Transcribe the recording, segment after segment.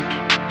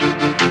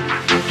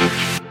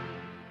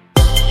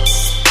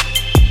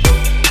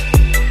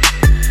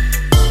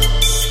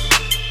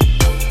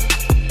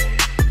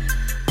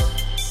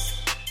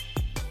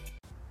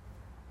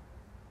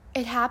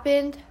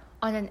happened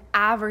on an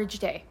average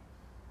day.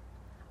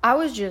 I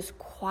was just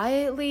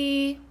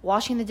quietly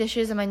washing the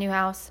dishes in my new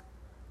house.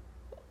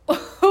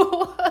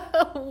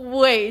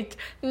 Wait,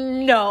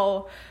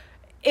 no,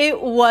 it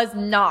was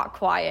not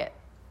quiet.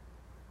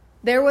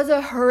 There was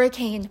a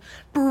hurricane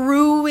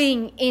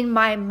brewing in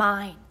my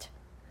mind.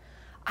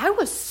 I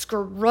was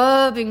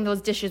scrubbing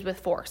those dishes with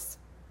force.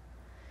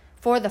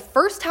 For the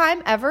first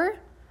time ever,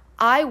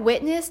 I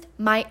witnessed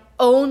my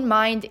own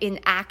mind in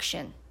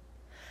action.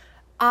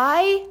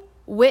 I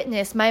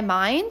witnessed my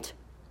mind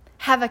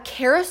have a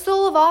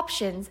carousel of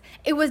options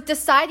it was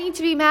deciding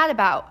to be mad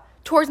about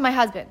towards my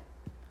husband.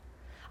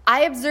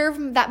 I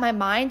observed that my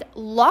mind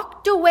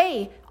locked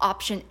away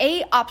option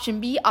A,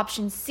 option B,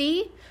 option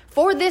C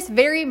for this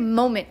very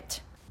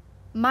moment.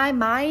 My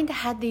mind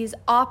had these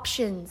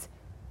options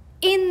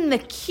in the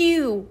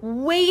queue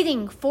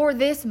waiting for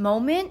this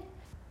moment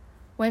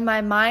when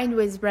my mind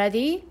was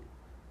ready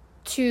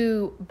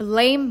to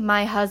blame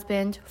my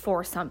husband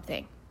for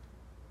something.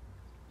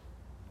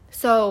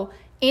 So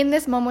in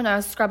this moment I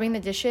was scrubbing the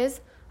dishes,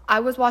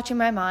 I was watching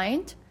my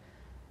mind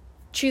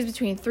choose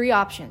between 3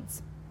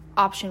 options.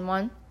 Option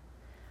 1,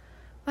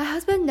 my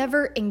husband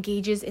never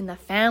engages in the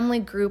family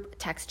group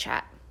text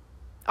chat.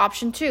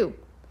 Option 2,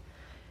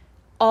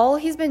 all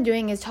he's been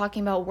doing is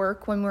talking about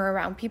work when we're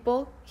around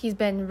people. He's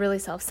been really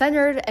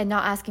self-centered and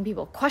not asking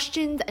people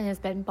questions and has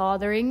been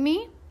bothering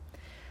me.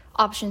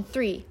 Option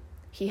 3,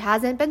 he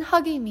hasn't been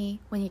hugging me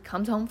when he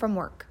comes home from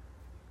work.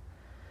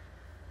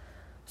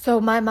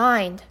 So my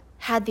mind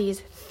had these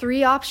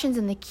 3 options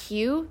in the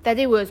queue that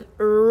it was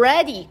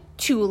ready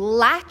to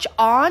latch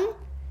on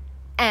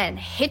and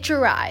hitch a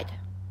ride.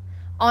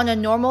 On a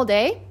normal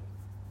day,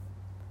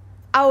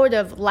 I would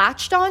have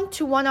latched on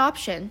to one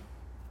option.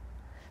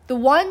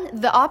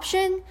 The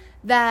option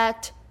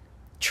that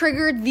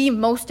triggered the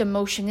most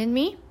emotion in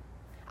me,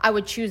 I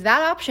would choose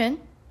that option.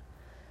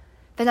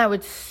 Then I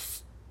would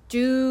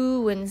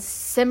stew and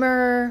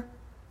simmer.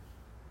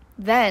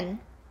 Then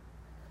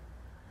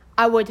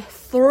I would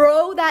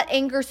throw that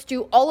anger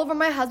stew all over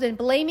my husband,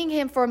 blaming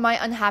him for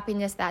my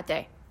unhappiness that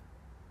day.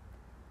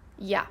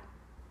 Yeah.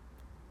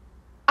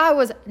 I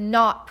was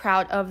not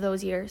proud of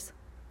those years.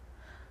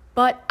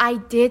 But I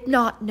did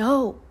not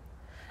know.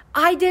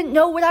 I didn't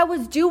know what I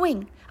was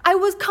doing. I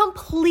was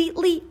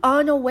completely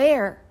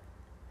unaware.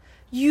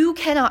 You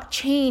cannot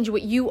change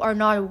what you are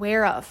not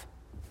aware of.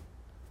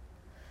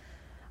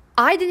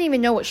 I didn't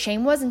even know what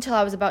shame was until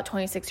I was about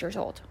 26 years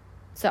old.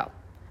 So,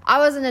 I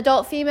was an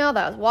adult female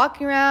that was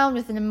walking around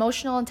with an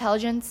emotional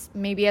intelligence,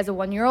 maybe as a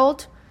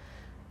 1-year-old,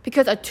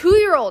 because a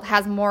 2-year-old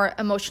has more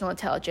emotional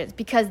intelligence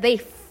because they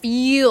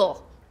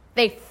feel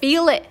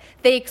it,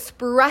 they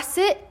express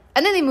it,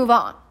 and then they move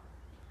on.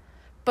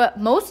 But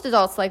most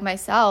adults like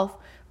myself,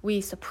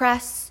 we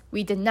suppress,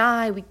 we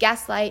deny, we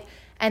gaslight,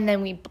 and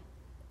then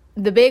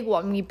the big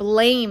one, we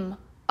blame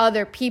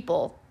other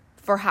people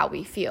for how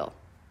we feel.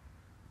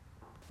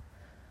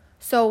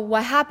 So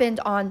what happened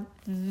on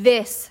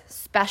this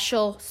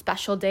special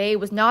day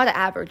was not an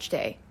average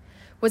day.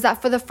 Was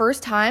that for the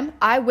first time,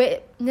 I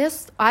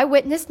witnessed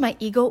my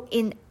ego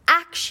in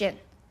action.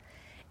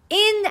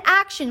 In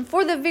action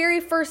for the very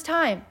first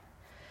time.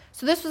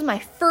 So this was my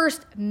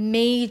first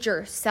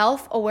major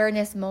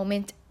self-awareness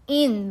moment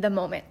in the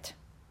moment.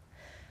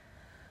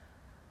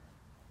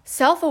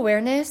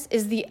 Self-awareness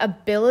is the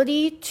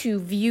ability to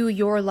view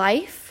your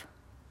life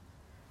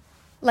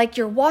like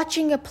you're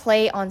watching a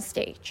play on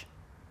stage.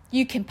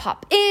 You can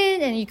pop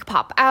in and you can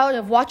pop out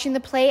of watching the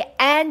play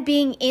and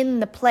being in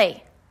the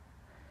play.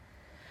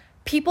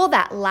 People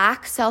that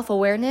lack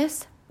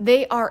self-awareness,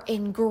 they are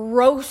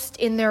engrossed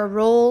in their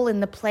role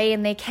in the play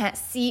and they can't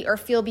see or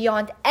feel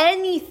beyond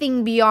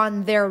anything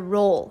beyond their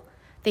role.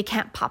 They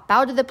can't pop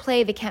out of the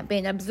play. They can't be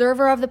an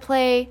observer of the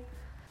play.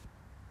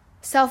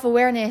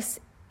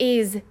 Self-awareness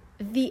is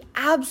the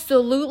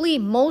absolutely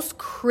most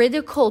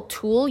critical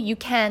tool you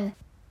can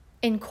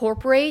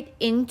incorporate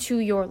into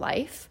your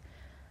life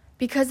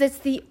because it's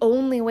the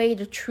only way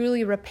to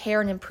truly repair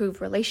and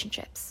improve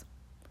relationships.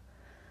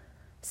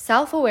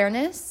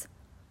 Self-awareness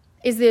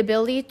is the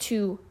ability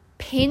to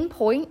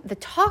pinpoint the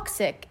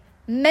toxic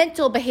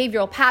mental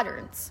behavioral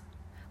patterns.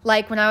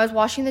 Like when I was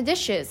washing the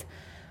dishes,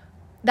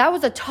 that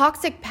was a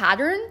toxic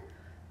pattern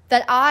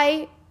that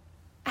I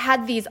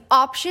had these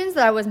options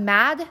that I was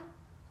mad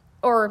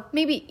or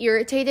maybe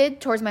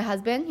irritated towards my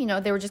husband. You know,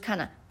 they were just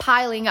kind of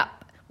piling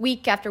up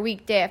week after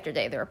week, day after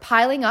day. They were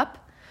piling up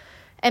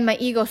and my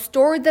ego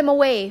stored them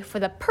away for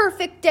the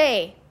perfect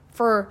day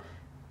for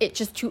it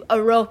just to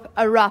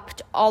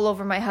erupt all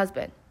over my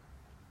husband.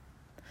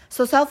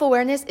 So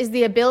self-awareness is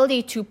the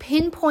ability to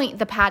pinpoint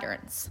the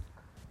patterns.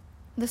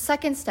 The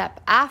second step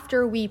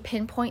after we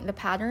pinpoint the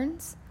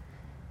patterns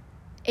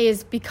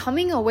is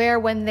becoming aware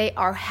when they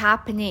are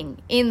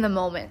happening in the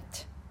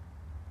moment.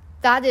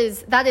 That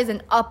is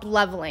an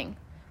up-leveling.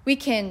 We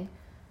can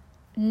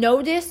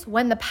notice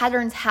when the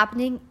pattern's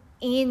happening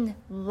in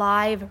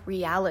live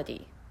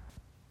reality.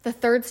 The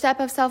third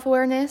step of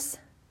self-awareness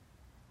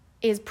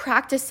is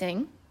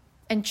practicing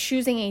and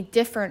choosing a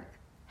different,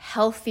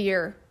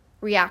 healthier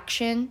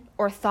reaction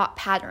or thought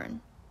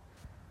pattern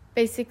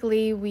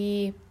Basically,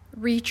 we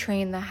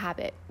retrain the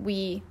habit.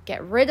 We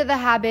get rid of the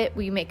habit.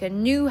 We make a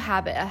new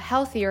habit, a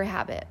healthier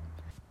habit.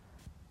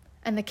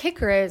 And the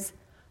kicker is,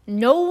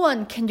 no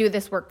one can do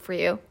this work for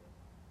you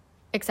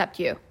except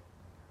you.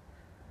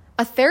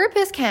 A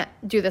therapist can't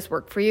do this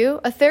work for you.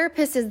 A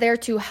therapist is there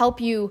to help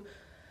you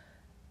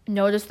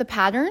notice the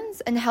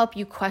patterns and help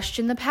you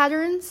question the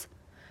patterns.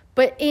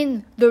 But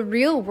in the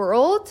real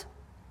world,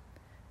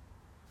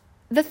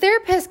 the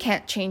therapist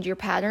can't change your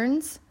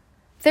patterns.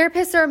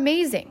 Therapists are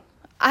amazing.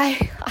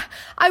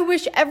 I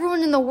wish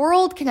everyone in the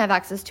world can have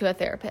access to a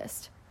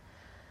therapist.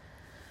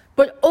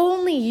 But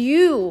only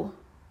you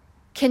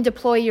can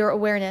deploy your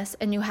awareness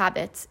and new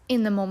habits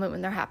in the moment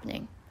when they're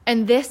happening.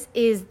 And this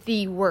is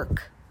the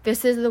work.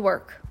 This is the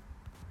work.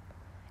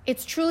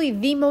 It's truly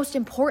the most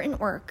important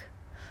work.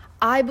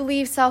 I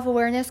believe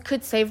self-awareness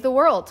could save the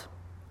world.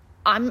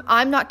 I'm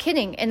not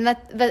kidding. And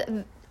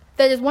that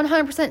is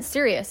 100%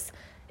 serious.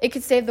 It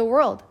could save the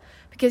world.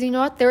 Because you know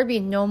what? There would be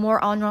no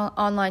more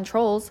online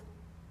trolls.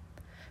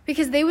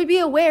 Because they would be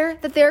aware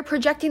that they're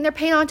projecting their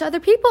pain onto other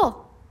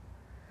people.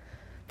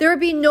 There would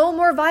be no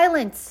more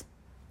violence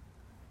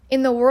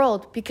in the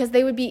world because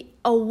they would be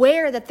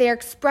aware that they're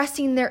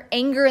expressing their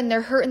anger and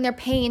their hurt and their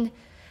pain,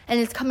 and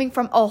it's coming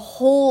from a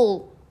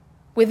hole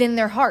within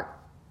their heart.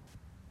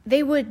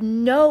 They would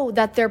know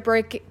that their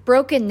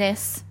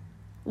brokenness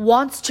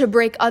wants to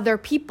break other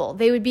people.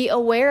 They would be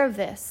aware of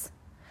this,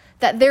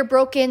 that their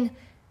broken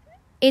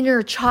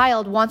inner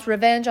child wants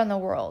revenge on the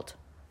world,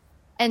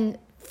 and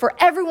for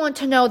everyone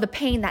to know the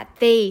pain that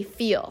they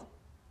feel.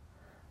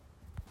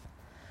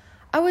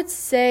 I would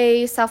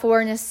say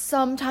self-awareness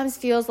sometimes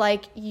feels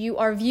like you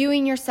are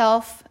viewing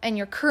yourself and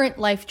your current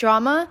life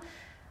drama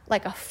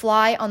like a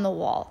fly on the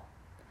wall.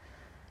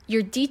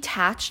 You're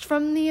detached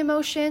from the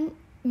emotion,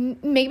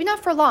 maybe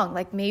not for long,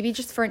 like maybe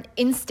just for an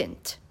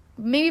instant.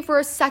 Maybe for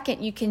a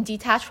second you can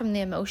detach from the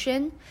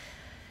emotion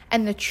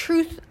and the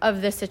truth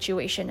of the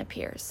situation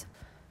appears.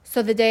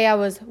 So the day I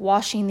was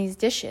washing these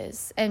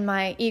dishes and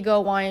my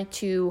ego wanted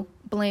to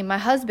blame my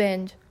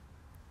husband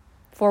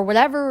for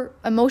whatever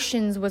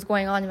emotions was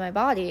going on in my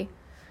body,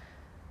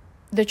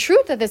 the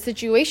truth of the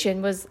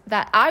situation was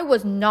that I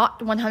was not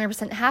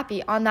 100%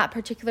 happy on that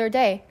particular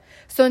day.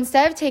 So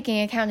instead of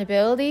taking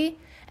accountability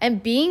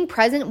and being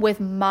present with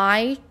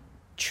my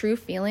true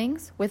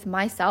feelings, with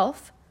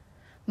myself,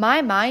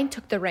 my mind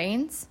took the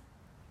reins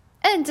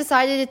and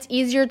decided it's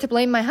easier to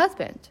blame my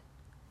husband.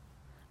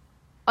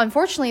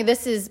 Unfortunately,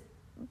 this is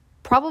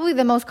probably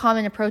the most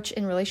common approach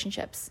in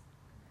relationships.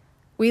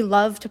 We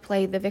love to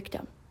play the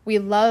victim. We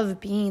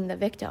love being the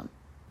victim.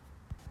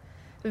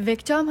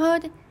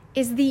 Victimhood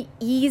is the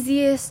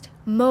easiest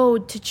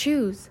mode to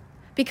choose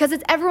because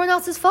it's everyone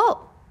else's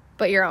fault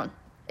but your own.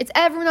 It's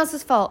everyone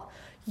else's fault.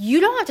 You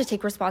don't have to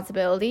take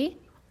responsibility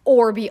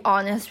or be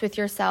honest with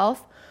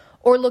yourself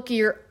or look at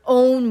your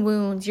own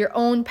wounds, your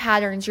own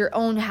patterns, your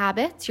own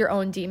habits, your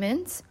own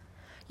demons.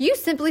 You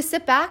simply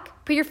sit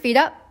back, put your feet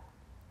up,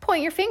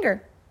 point your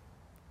finger.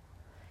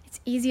 It's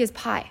easy as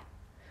pie,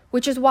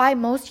 which is why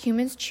most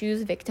humans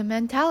choose victim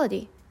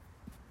mentality.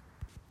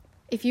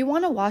 If you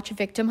want to watch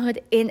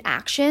victimhood in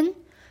action,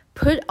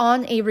 put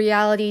on a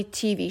reality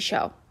TV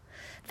show.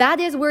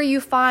 That is where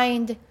you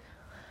find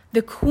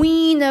the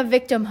queen of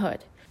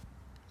victimhood.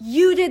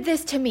 You did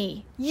this to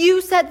me.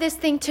 You said this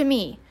thing to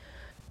me.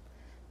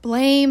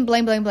 Blame,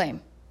 blame, blame,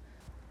 blame.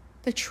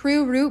 The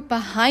true root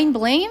behind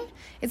blame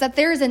is that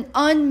there is an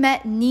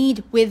unmet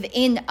need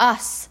within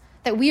us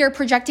that we are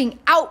projecting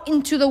out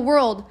into the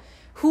world.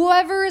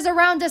 Whoever is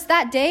around us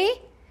that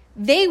day,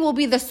 they will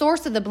be the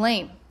source of the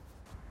blame.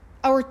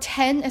 Our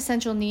 10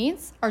 essential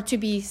needs are to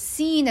be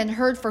seen and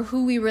heard for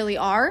who we really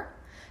are,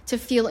 to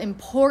feel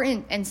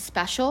important and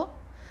special,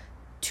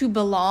 to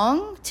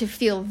belong, to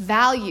feel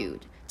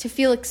valued, to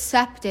feel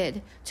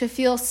accepted, to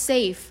feel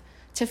safe,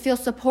 to feel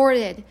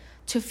supported,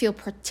 to feel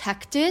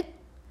protected,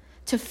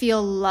 to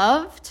feel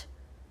loved,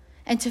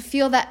 and to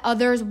feel that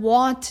others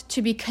want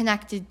to be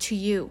connected to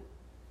you.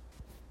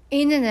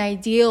 In an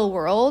ideal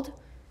world,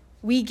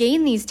 we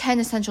gain these 10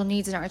 essential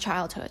needs in our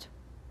childhood.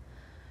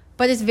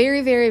 But it's very,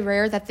 very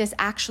rare that this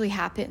actually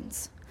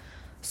happens.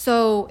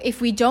 So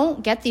if we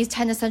don't get these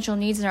 10 essential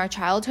needs in our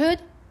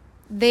childhood,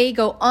 they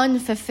go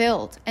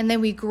unfulfilled. And then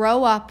we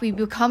grow up, we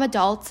become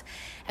adults,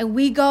 and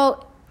we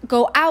go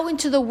out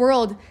into the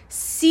world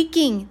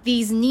seeking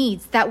these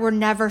needs that were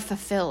never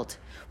fulfilled.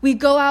 We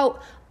go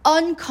out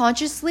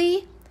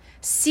unconsciously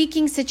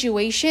seeking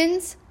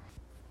situations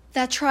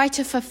that try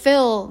to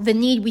fulfill the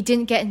need we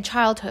didn't get in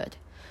childhood.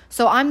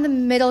 So I'm the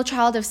middle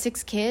child of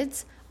 6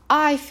 kids.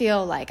 I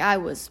feel like I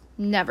was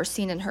never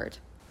seen and heard.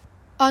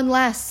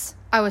 Unless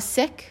I was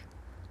sick,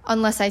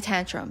 unless I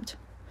tantrumed.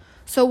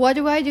 So what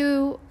do I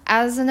do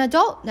as an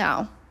adult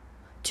now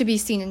to be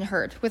seen and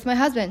heard with my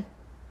husband?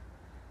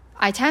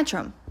 I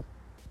tantrum.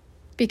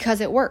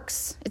 Because it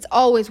works. It's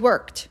always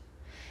worked.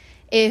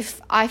 If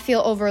I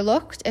feel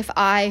overlooked, if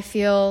I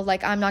feel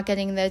like I'm not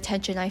getting the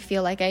attention I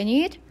feel like I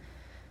need,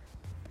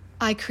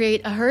 I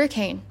create a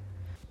hurricane.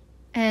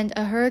 And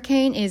a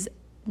hurricane is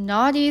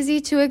not easy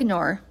to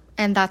ignore,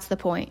 and that's the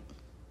point.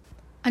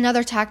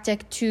 Another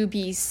tactic to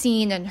be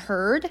seen and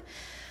heard.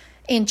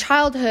 In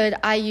childhood,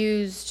 I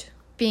used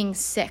being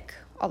sick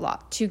a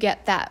lot to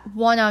get that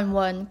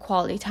one-on-one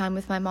quality time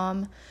with my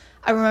mom.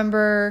 I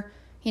remember,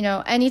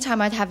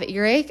 anytime I'd have an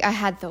earache, I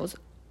had those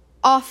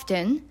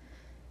often.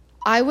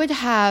 I would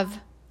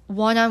have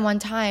one-on-one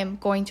time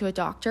going to a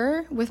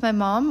doctor with my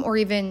mom, or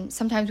even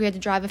sometimes we had to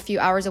drive a few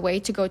hours away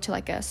to go to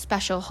like a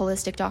special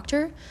holistic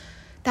doctor.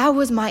 That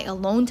was my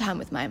alone time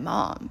with my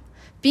mom.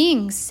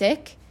 Being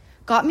sick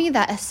got me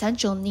that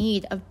essential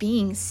need of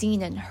being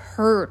seen and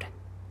heard.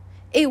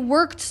 It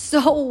worked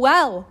so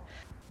well.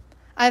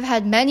 I've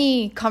had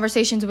many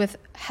conversations with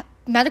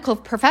medical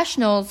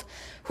professionals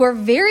who are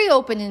very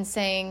open in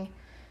saying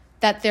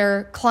that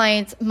their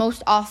clients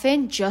most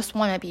often just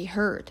want to be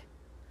heard.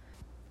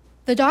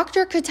 The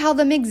doctor could tell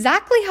them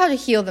exactly how to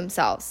heal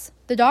themselves.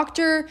 The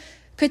doctor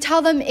could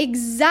tell them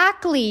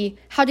exactly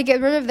how to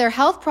get rid of their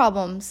health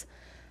problems,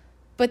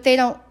 but they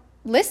don't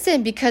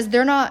listen because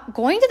they're not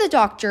going to the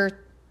doctor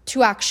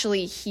to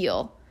actually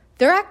heal.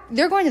 They're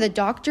going to the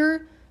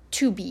doctor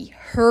to be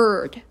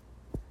heard.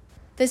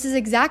 This is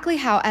exactly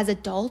how, as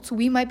adults,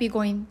 we might be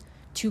going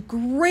to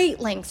great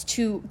lengths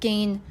to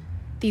gain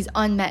these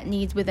unmet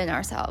needs within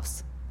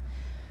ourselves.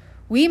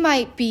 We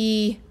might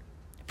be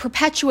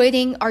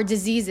perpetuating our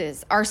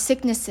diseases, our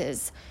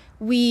sicknesses.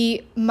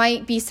 We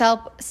might be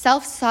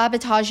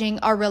self-sabotaging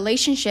our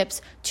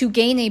relationships to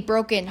gain a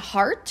broken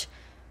heart.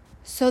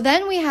 So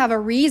then we have a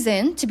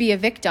reason to be a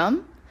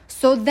victim.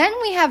 So then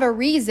we have a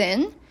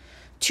reason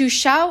to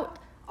shout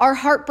our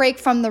heartbreak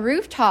from the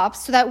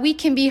rooftops so that we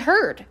can be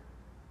heard,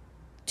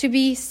 to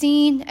be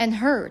seen and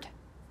heard.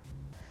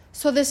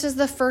 So this is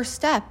the first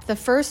step. The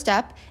first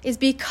step is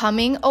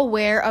becoming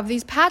aware of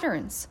these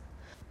patterns.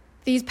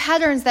 These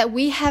patterns that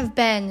we have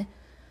been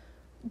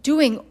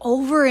doing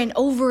over and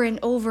over and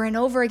over and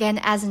over again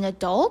as an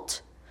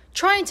adult,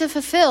 trying to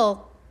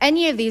fulfill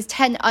any of these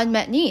 10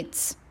 unmet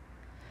needs.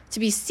 To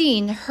be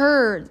seen,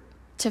 heard,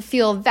 to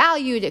feel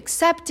valued,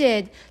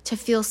 accepted, to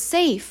feel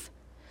safe.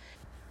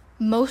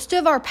 Most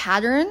of our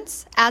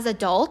patterns as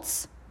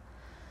adults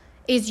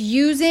is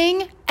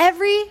using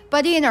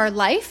everybody in our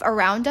life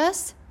around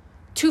us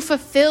to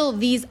fulfill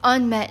these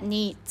unmet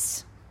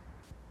needs.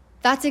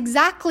 That's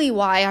exactly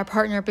why our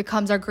partner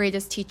becomes our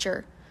greatest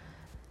teacher.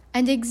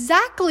 And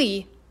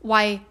exactly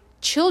why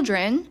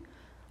children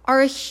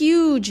are a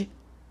huge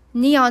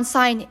neon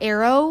sign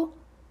arrow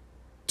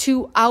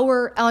to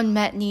our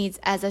unmet needs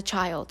as a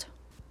child.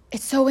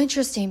 It's so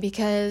interesting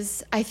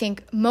because I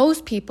think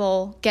most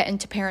people get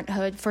into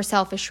parenthood for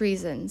selfish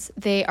reasons.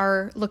 They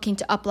are looking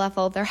to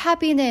up-level their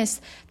happiness.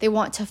 They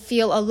want to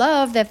feel a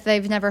love that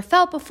they've never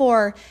felt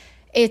before.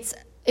 It's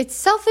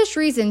selfish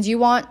reasons. You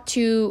want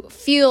to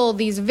feel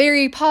these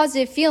very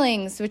positive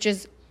feelings, which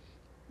is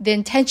the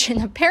intention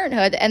of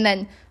parenthood. And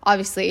then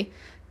obviously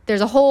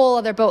there's a whole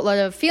other boatload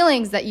of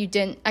feelings that you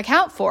didn't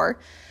account for.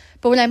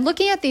 But when I'm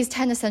looking at these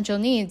 10 essential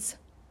needs,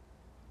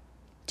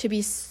 to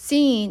be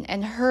seen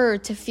and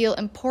heard, to feel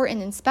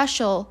important and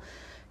special,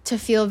 to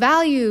feel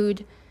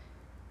valued,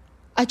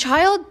 a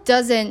child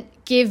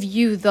doesn't give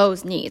you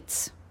those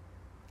needs.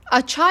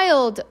 A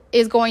child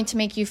is going to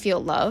make you feel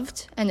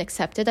loved and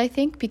accepted, I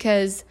think,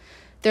 because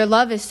their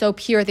love is so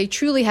pure. They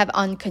truly have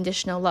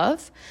unconditional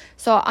love.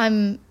 So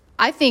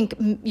I think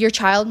your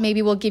child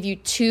maybe will give you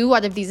 2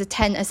 out of these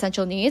 10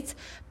 essential needs,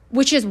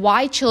 which is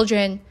why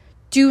children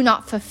do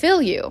not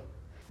fulfill you.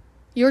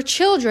 Your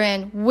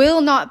children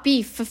will not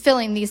be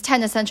fulfilling these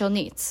 10 essential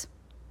needs.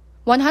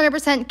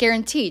 100%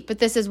 guaranteed, but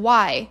this is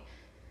why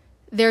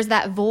there's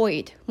that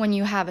void when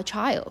you have a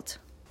child.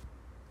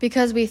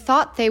 Because we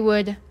thought they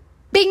would,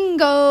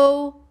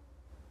 bingo,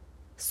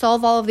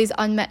 solve all of these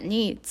unmet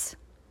needs.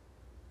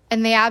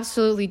 And they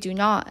absolutely do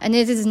not. And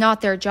it is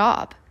not their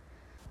job.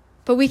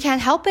 But we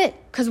can't help it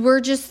because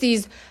we're just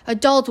these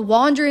adults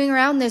wandering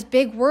around this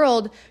big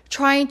world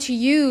trying to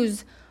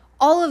use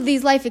all of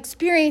these life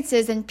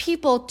experiences and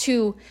people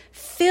to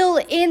fill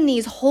in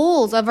these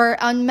holes of our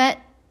unmet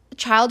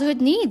childhood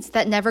needs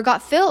that never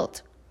got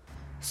filled.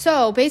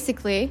 So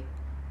basically,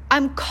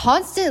 I'm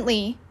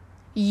constantly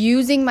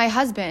using my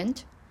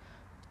husband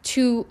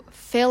to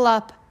fill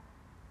up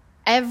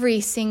every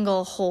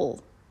single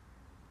hole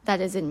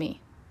that is in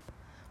me,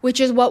 which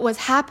is what was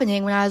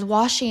happening when I was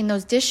washing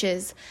those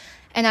dishes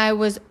and I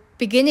was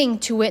beginning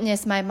to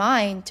witness my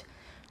mind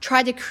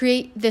try to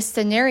create this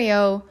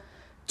scenario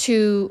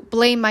to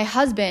blame my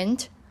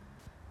husband,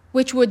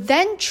 which would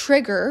then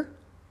trigger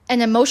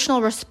an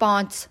emotional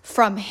response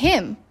from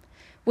him,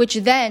 which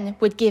then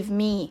would give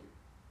me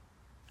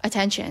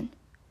attention.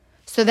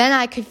 So then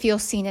I could feel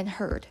seen and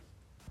heard.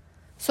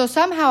 So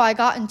somehow I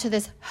got into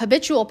this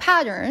habitual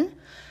pattern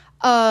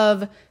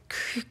of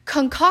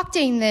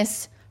concocting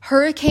this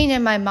hurricane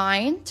in my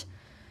mind,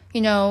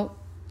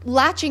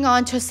 latching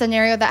on to a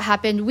scenario that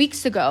happened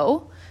weeks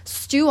ago,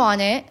 stew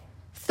on it,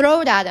 throw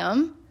it at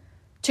him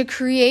to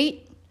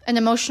create an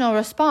emotional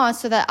response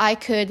so that I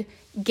could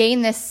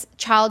gain this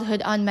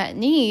childhood unmet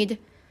need,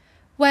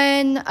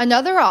 when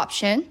another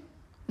option,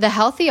 the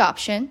healthy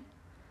option,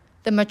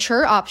 the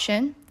mature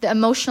option, the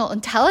emotional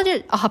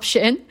intelligent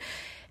option,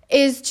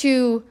 is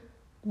to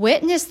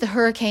witness the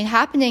hurricane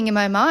happening in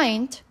my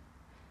mind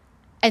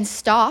and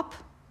stop,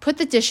 put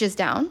the dishes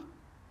down,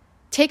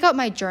 take out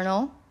my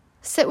journal,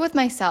 sit with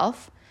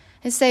myself,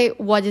 and say,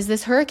 what is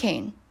this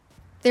hurricane?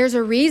 There's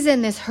a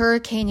reason this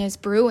hurricane is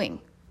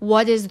brewing.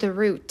 What is the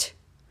root?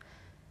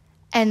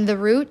 And the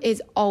root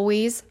is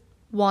always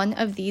one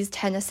of these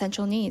 10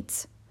 essential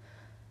needs.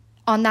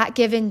 On that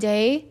given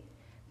day,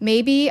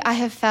 maybe I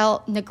have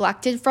felt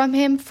neglected from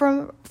him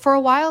for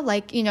a while.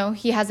 Like,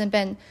 he hasn't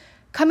been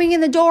coming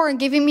in the door and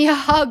giving me a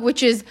hug,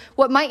 which is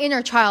what my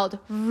inner child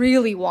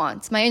really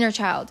wants. My inner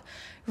child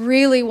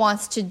really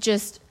wants to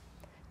just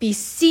be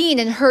seen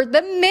and heard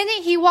the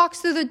minute he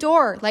walks through the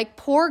door. Like,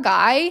 poor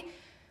guy,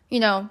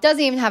 doesn't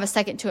even have a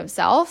second to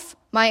himself.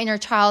 My inner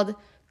child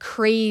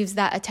craves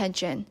that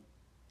attention.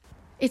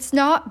 It's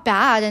not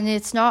bad and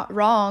it's not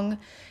wrong.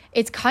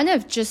 It's kind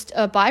of just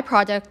a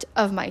byproduct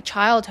of my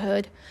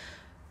childhood.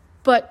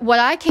 But what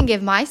I can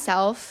give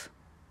myself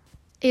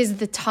is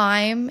the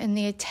time and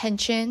the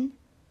attention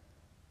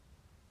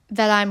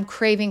that I'm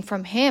craving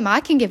from him. I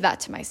can give that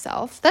to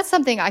myself. That's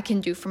something I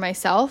can do for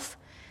myself.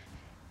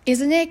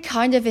 Isn't it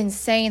kind of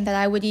insane that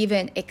I would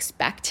even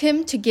expect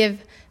him to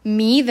give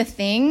me the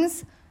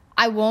things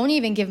I won't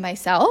even give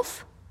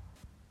myself?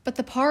 But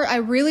the part I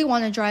really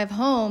want to drive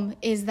home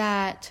is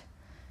that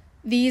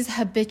these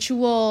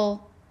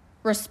habitual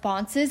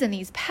responses and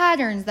these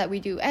patterns that we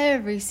do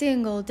every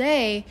single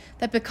day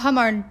that become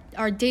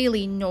our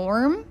daily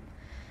norm,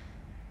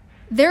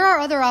 there are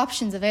other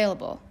options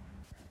available.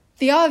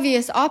 The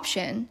obvious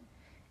option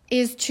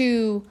is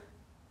to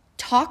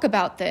talk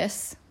about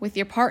this with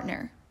your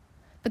partner.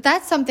 But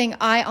that's something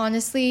I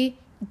honestly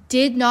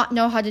did not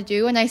know how to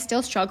do, and I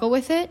still struggle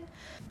with it.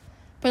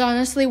 But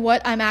honestly,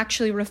 what I'm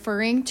actually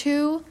referring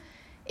to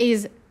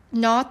is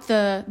not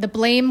the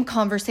blame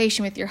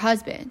conversation with your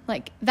husband.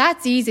 Like,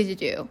 that's easy to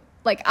do.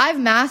 Like, I've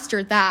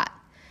mastered that.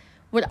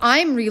 What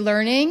I'm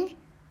relearning,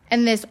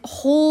 and this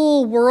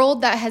whole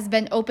world that has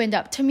been opened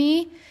up to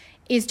me,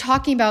 is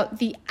talking about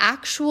the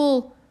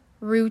actual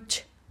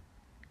root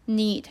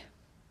need.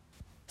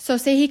 So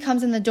say he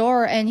comes in the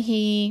door and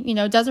he,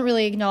 doesn't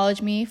really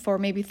acknowledge me for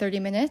maybe 30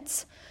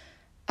 minutes.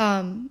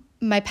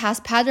 My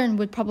past pattern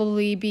would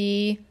probably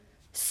be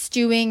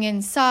stewing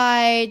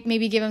inside,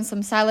 maybe give him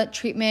some silent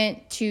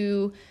treatment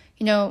to,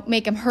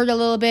 make him hurt a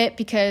little bit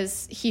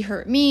because he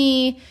hurt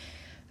me.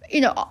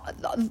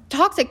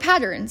 Toxic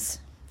patterns,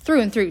 through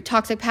and through,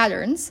 toxic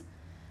patterns.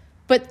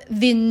 But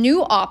the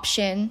new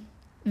option,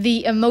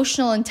 the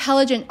emotional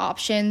intelligent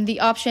option,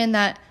 the option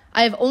that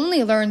I've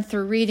only learned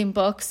through reading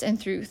books and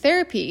through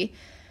therapy,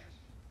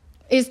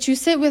 is to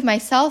sit with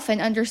myself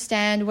and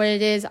understand what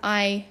it is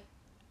I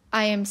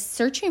am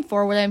searching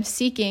for, what I'm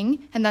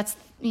seeking, and that's,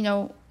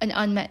 an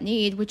unmet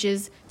need, which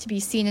is to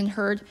be seen and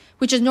heard,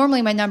 which is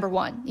normally my number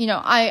one.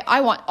 I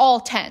want all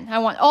 10. I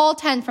want all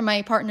 10 from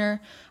my partner.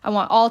 I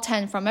want all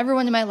 10 from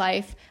everyone in my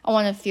life. I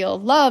want to feel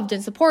loved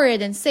and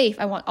supported and safe.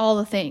 I want all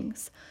the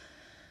things.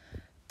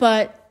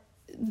 But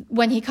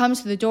when he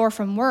comes to the door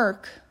from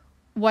work,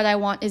 what I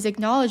want is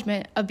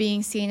acknowledgement of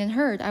being seen and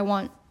heard. I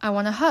want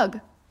a hug.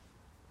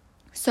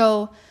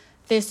 So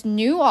this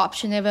new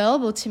option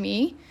available to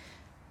me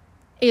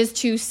is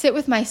to sit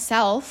with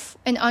myself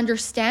and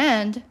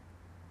understand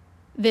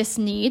this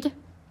need.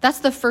 That's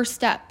the first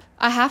step.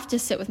 I have to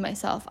sit with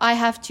myself. I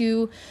have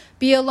to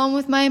be alone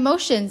with my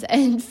emotions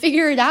and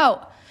figure it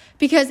out.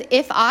 Because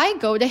if I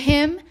go to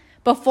him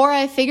before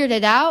I figured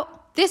it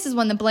out, this is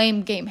when the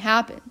blame game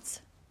happens.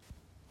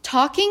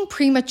 Talking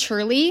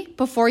prematurely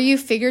before you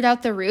figured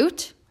out the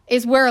root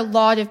is where a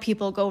lot of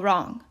people go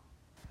wrong.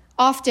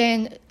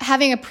 Often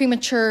having a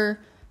premature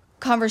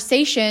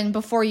conversation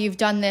before you've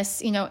done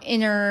this,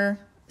 inner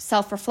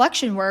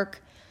self-reflection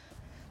work,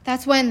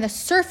 that's when the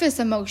surface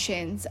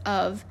emotions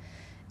of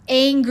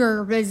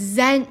anger,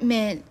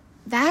 resentment,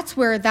 that's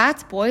where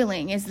that's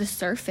boiling, is the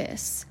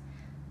surface.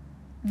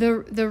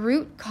 The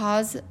root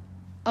cause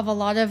of a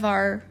lot of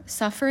our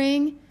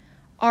suffering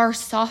are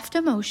soft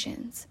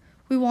emotions.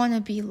 We want to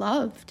be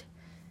loved.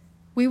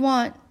 We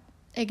want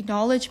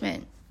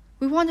acknowledgement.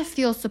 We want to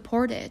feel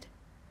supported.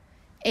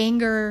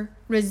 Anger,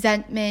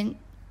 resentment,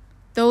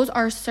 those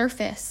are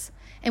surface.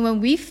 And when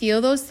we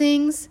feel those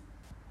things,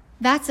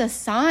 that's a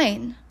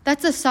sign.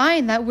 That's a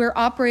sign that we're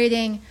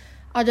operating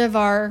out of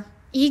our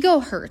ego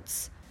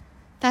hurts.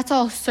 That's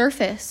all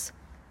surface.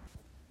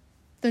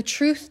 The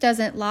truth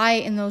doesn't lie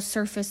in those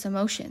surface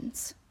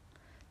emotions.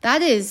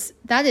 That is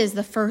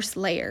the first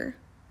layer.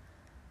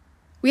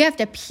 We have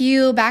to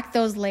peel back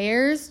those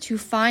layers to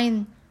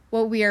find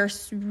what we are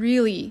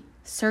really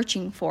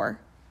searching for.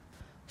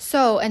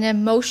 So an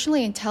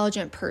emotionally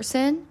intelligent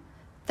person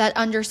that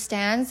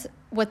understands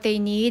what they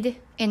need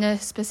in a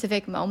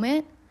specific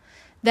moment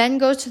then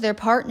goes to their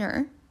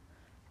partner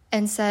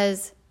and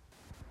says,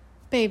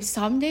 babe,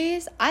 some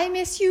days I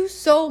miss you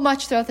so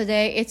much throughout the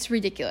day. It's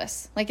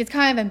ridiculous. Like, it's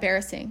kind of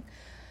embarrassing.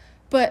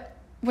 But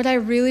what I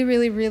really,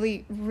 really,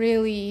 really,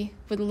 really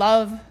would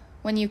love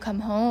when you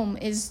come home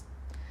is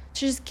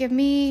to just give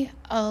me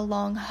a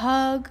long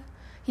hug.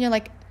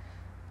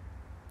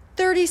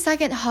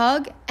 30-second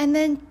hug and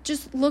then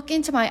just look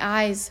into my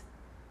eyes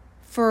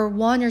for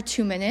 1 or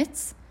 2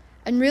 minutes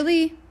and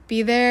really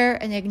be there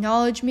and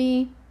acknowledge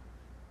me.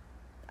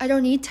 I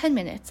don't need 10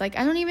 minutes. Like,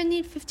 I don't even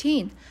need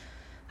 15.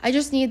 I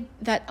just need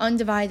that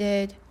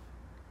undivided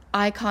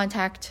eye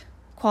contact,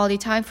 quality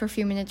time for a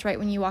few minutes right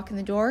when you walk in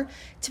the door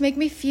to make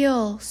me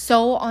feel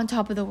so on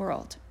top of the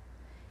world.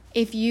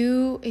 If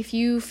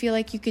you feel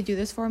like you could do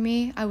this for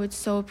me, I would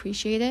so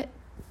appreciate it.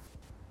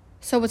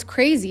 So what's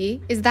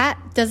crazy is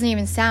that doesn't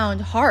even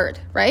sound hard,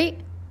 right?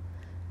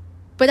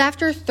 But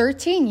after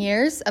 13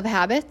 years of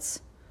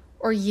habits,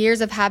 or years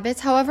of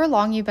habits, however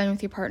long you've been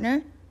with your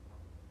partner,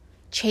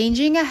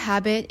 changing a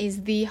habit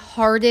is the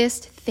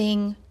hardest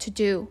thing to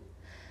do.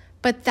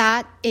 But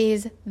that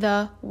is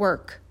the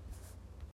work.